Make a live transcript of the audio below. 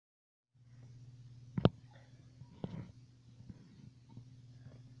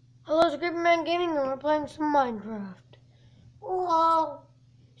Hello, it's Man Gaming, and we're playing some Minecraft. Wow!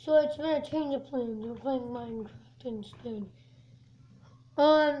 So it's been a change of plans. We're playing Minecraft instead.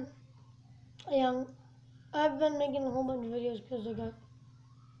 Yeah, I've been making a whole bunch of videos because I got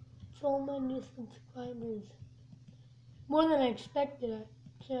so many subscribers. More than I expected.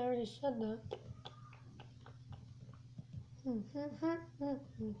 I already said that.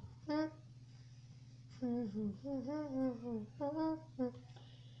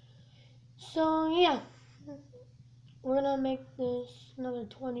 So yeah, we're gonna make this another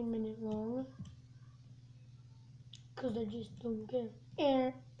 20-minute long because I just don't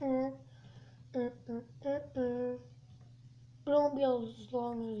care. But it won't be as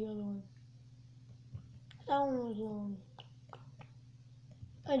long as the other one. That one was long.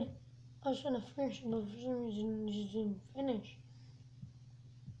 I was trying to finish it, but for some reason it just didn't finish.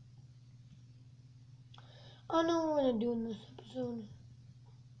 I know what we're gonna do in this episode.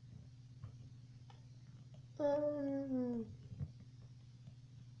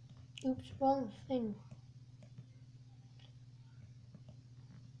 Oops, wrong thing.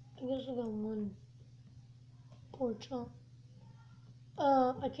 I guess I got one poor chunk.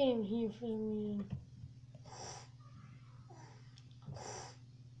 I can't even hear for some reason.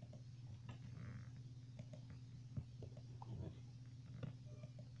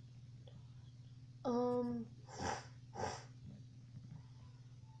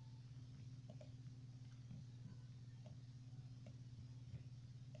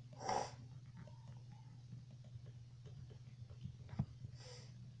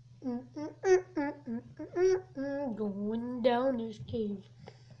 Going down this cave.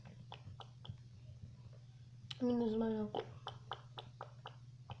 This is my house.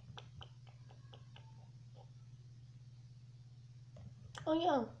 Oh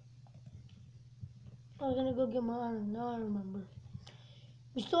yeah. I was gonna go get my iron. Now I remember.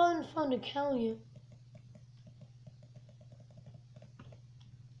 We still haven't found a cow yet.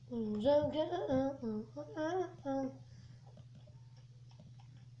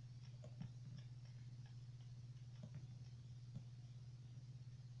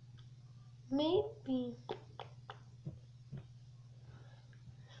 Maybe.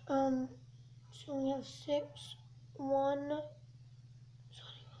 So we have 6, 1, so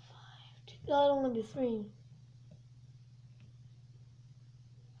 5, 2. That'll only be 3.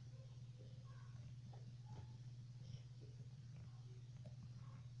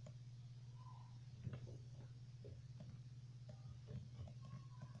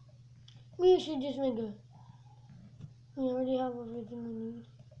 We should just make a. We already have everything we need.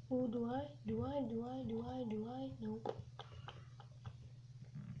 Oh, do I? No.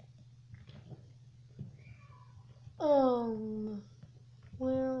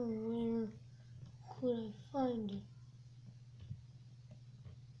 Where could I find it?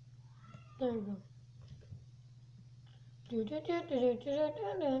 There we go.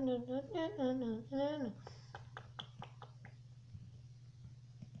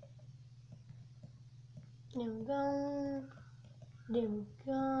 There we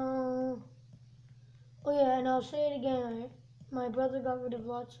go. Oh yeah, and I'll say it again. My brother got rid of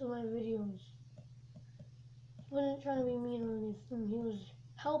lots of my videos. He wasn't trying to be mean or anything. He was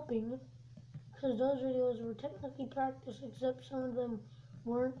helping. Because those videos were technically practice, except some of them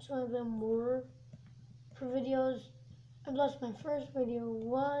weren't. Some of them were for videos. And plus my first video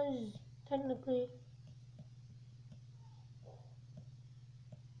was technically.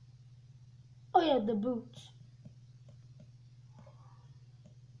 Oh yeah, the boots.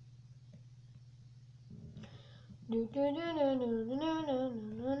 If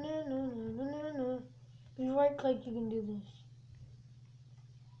you right click, you can do this.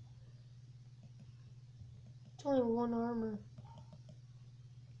 It's only 1 armor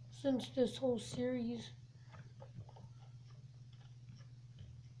since this whole series.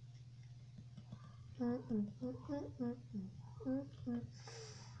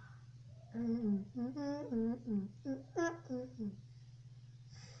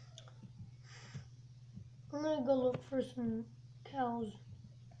 I'm gonna go look for some cows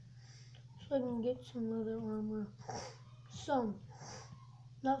so I can get some leather armor. Some,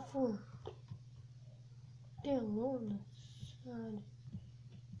 not 4. Damn, low on the side.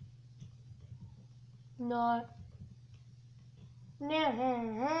 Not.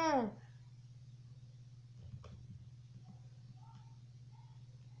 Nah.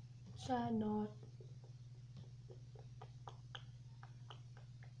 Side not.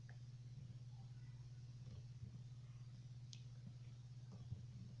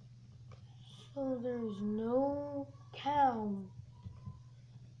 So there's no cow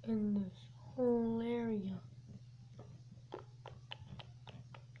in this whole area.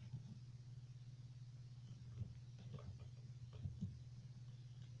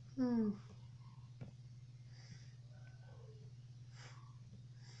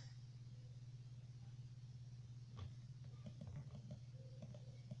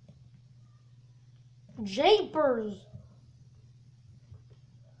 Japers!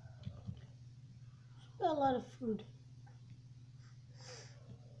 Got a lot of food.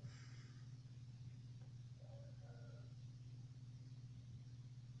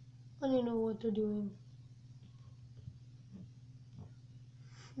 I don't know what they're doing.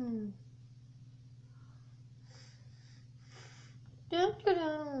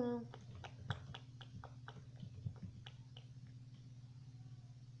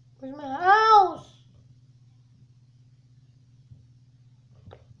 Where's my house?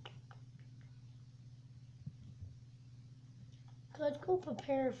 Let's go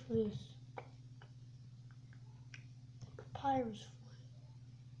prepare for this. Papyrus foot.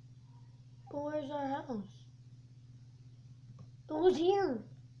 But where's our house? It was here.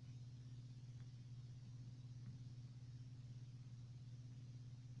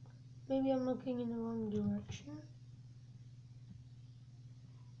 Maybe I'm looking in the wrong direction.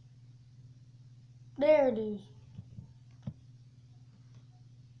 There it is.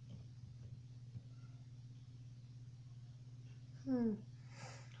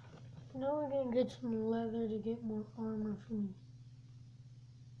 Now we're gonna get some leather to get more armor for me.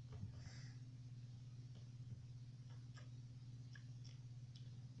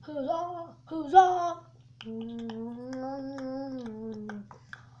 Huzzah! Huzzah!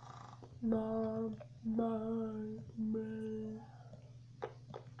 Mom,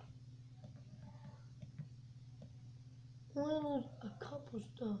 Well, there's a couple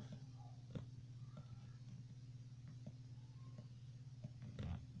stuff.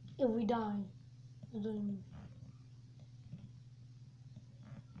 If we die, that's what I mean.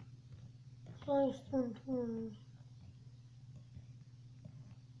 Limestone tools.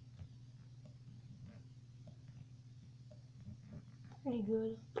 Pretty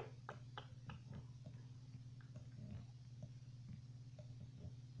good.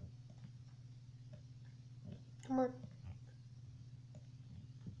 Come on.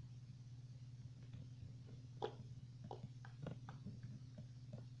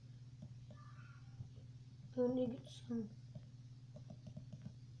 I need to get some.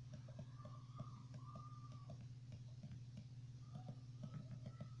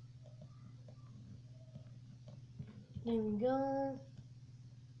 There we go.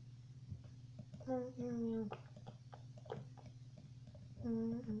 There we go.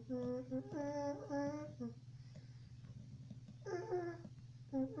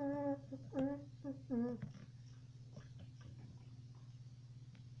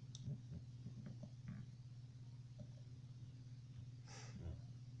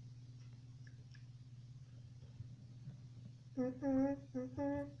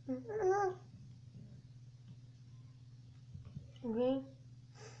 Okay.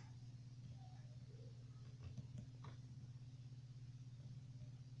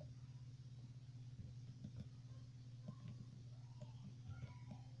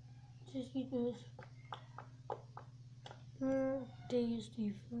 Just eat this.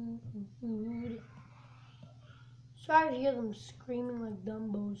 Tasty food. Sorry to hear them screaming like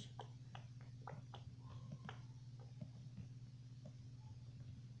Dumbos.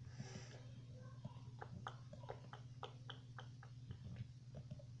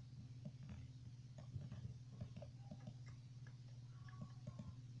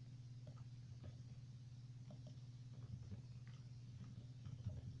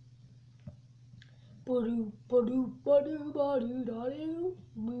 I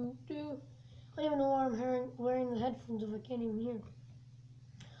don't even know why I'm wearing the headphones if I can't even hear.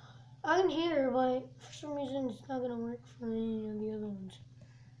 I can hear, but for some reason it's not gonna work for any of the other ones.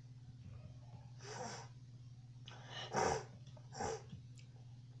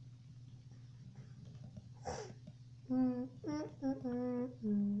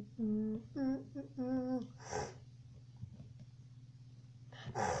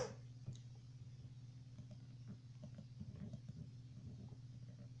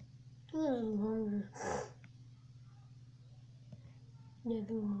 I'm hungry. Yeah, I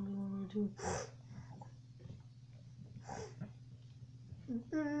think I'm hungry too.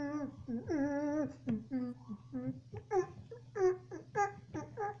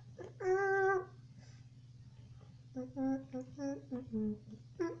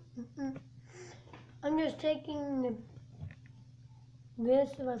 I'm just taking this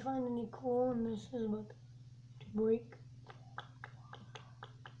if I find any coal, and this is about to break.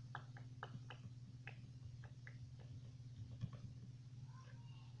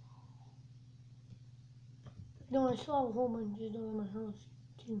 No, I still have a whole bunch of stuff in my house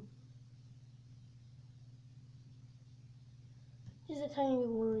too. Just a tiny bit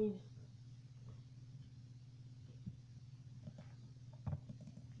worried.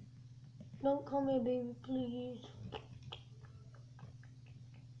 Don't call me a baby, please.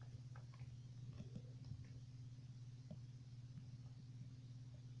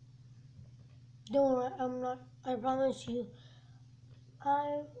 Don't worry, I'm not. I promise you,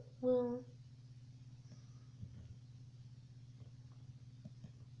 I will.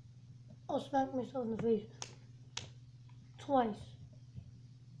 I'll smack myself in the face twice.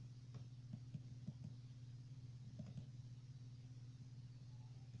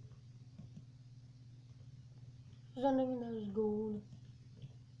 Something that is gold.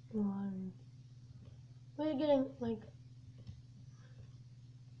 One. We're getting like.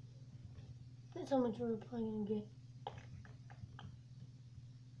 That's how much we're probably gonna get.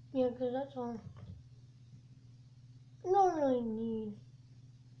 Yeah, because that's all. I don't really need.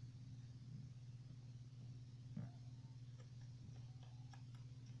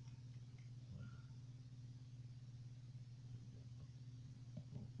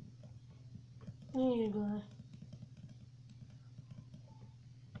 You need a glass.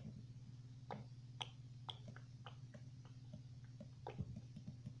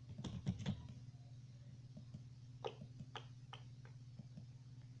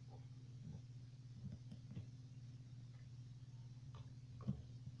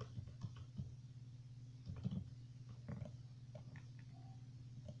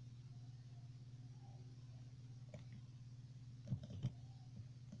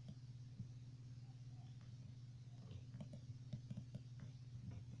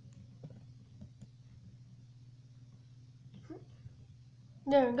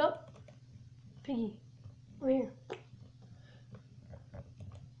 There we go. Piggy. Over here.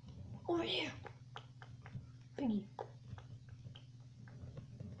 Over here. Piggy.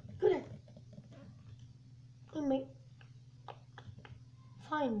 Go there. Good mate.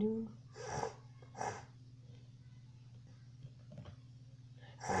 Fine, dude.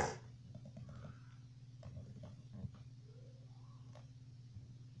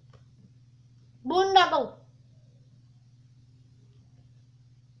 Boondoggle.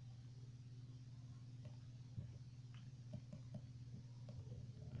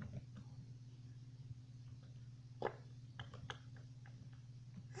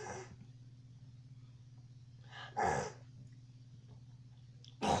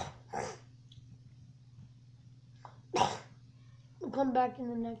 We'll come back in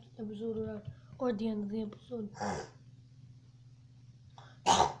the next episode or at the end of the episode.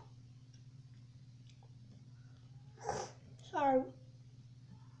 Sorry.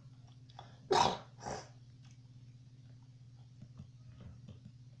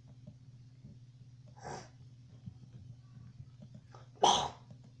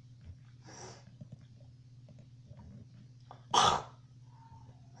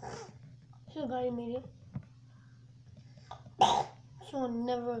 So glad you made it. So I'll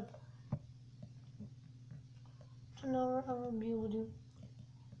never ever be able to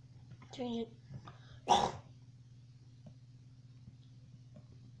change it.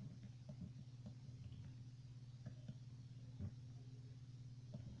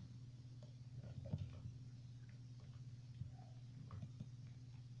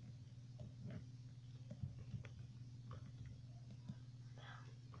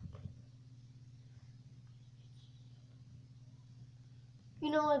 You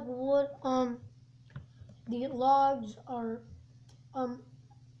know, like what the logs are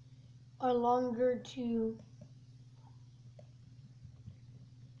longer to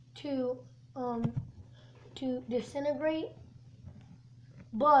disintegrate,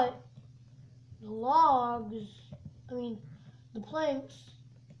 but the logs, I mean the planks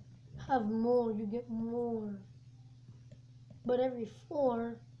have more, you get more. But every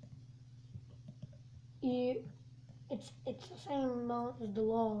 4 it's the same amount as the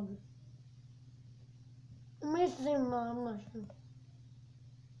log. I mean, it's the same amount, I'm not sure.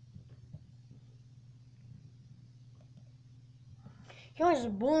 Here's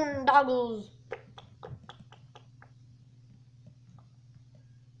boondoggles.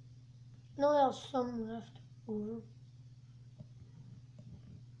 No, there's some left over.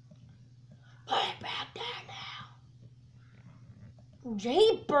 Put it back there now.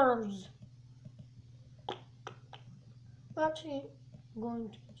 Japers. Actually, I'm going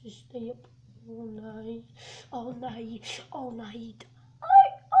to just stay up all night, all night, all night.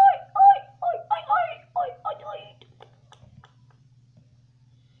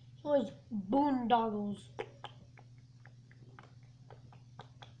 It was boondoggles.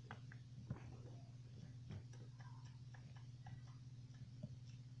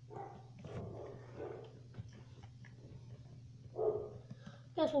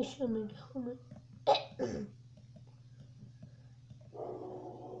 Guess we should make a helmet.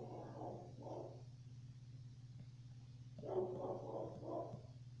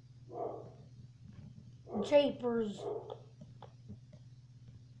 shapers.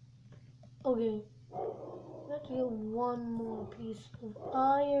 Okay, let's get one more piece of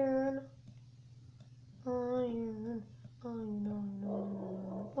iron. Iron.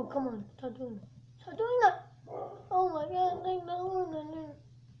 Oh, come on, stop doing that. Stop doing that! Oh my god,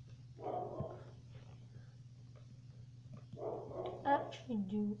 actually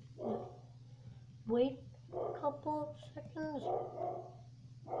do that. Wait a couple seconds.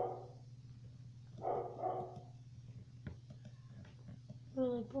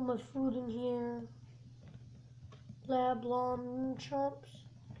 Really put my food in here. Lab long chumps.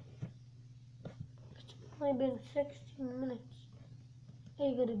 It's only been 16 minutes.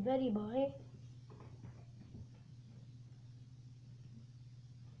 Hey, go to Betty Bye.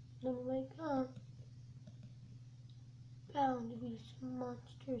 Then wake up. Bound to be some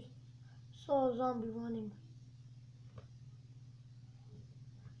monsters. Saw a zombie running.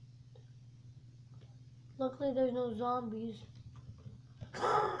 Luckily there's no zombies.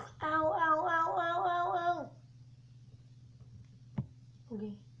 Ow, ow, ow, ow, ow, ow.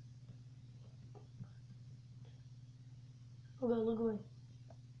 Okay. Okay, look away.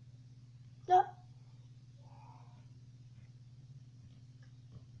 No.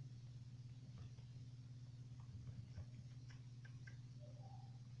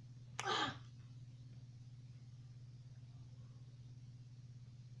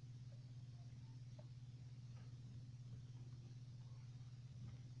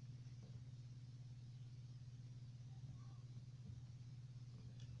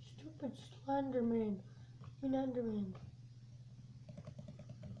 Stupid Slenderman. Enderman.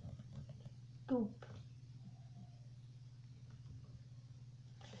 Goop.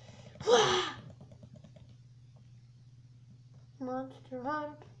 Monster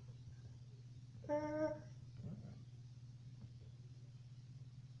hunt.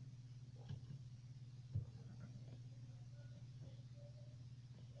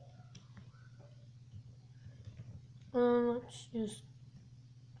 Let's just.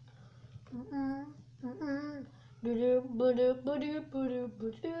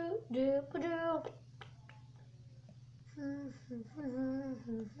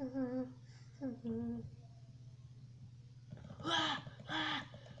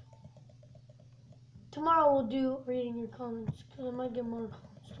 Tomorrow we'll do reading your comments because I might get more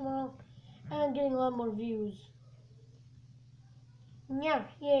comments tomorrow and I'm getting a lot more views. Yeah,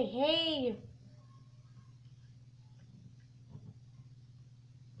 yeah, hey.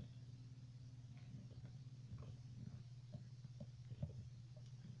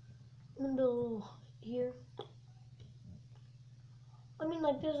 I'm gonna do a little here. I mean,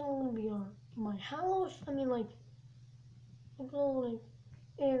 like, this is gonna be my house. I mean, like a little, like,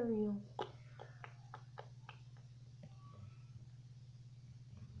 area.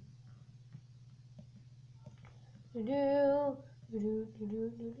 Okay,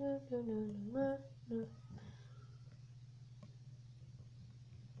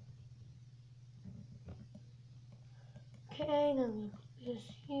 now I'm gonna put this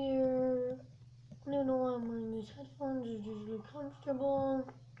here. I don't know why I'm wearing these headphones. They're just really comfortable.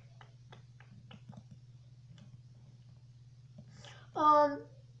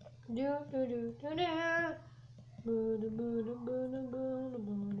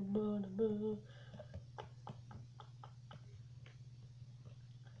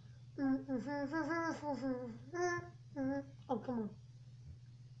 Oh, come on.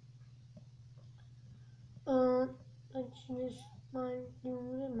 Let's just mind do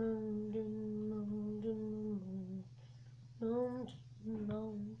the mountain.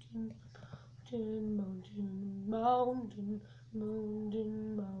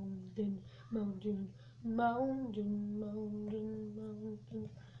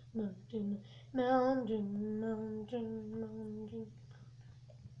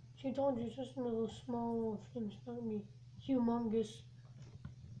 She told you it's just a little small thing. It's not gonna be humongous.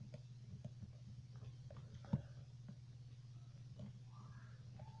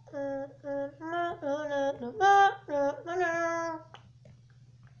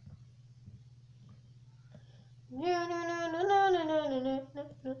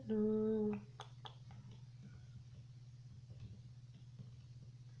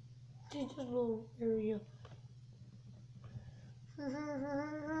 Just a little area. I'm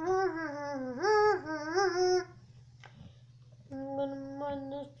gonna mine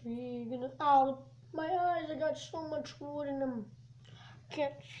this tree. Ow, my eyes! I got so much wood in them.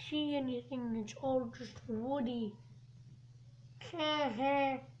 Can't see anything. It's all just woody.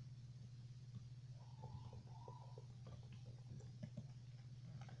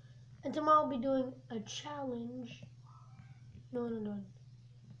 And tomorrow I'll be doing a challenge. No.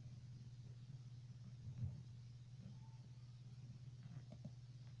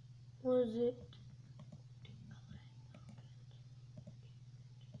 What is it?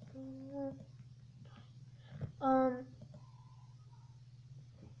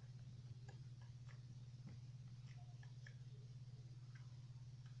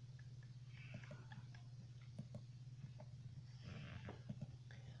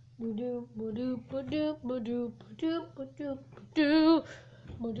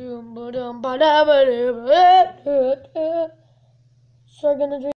 So we're gonna drink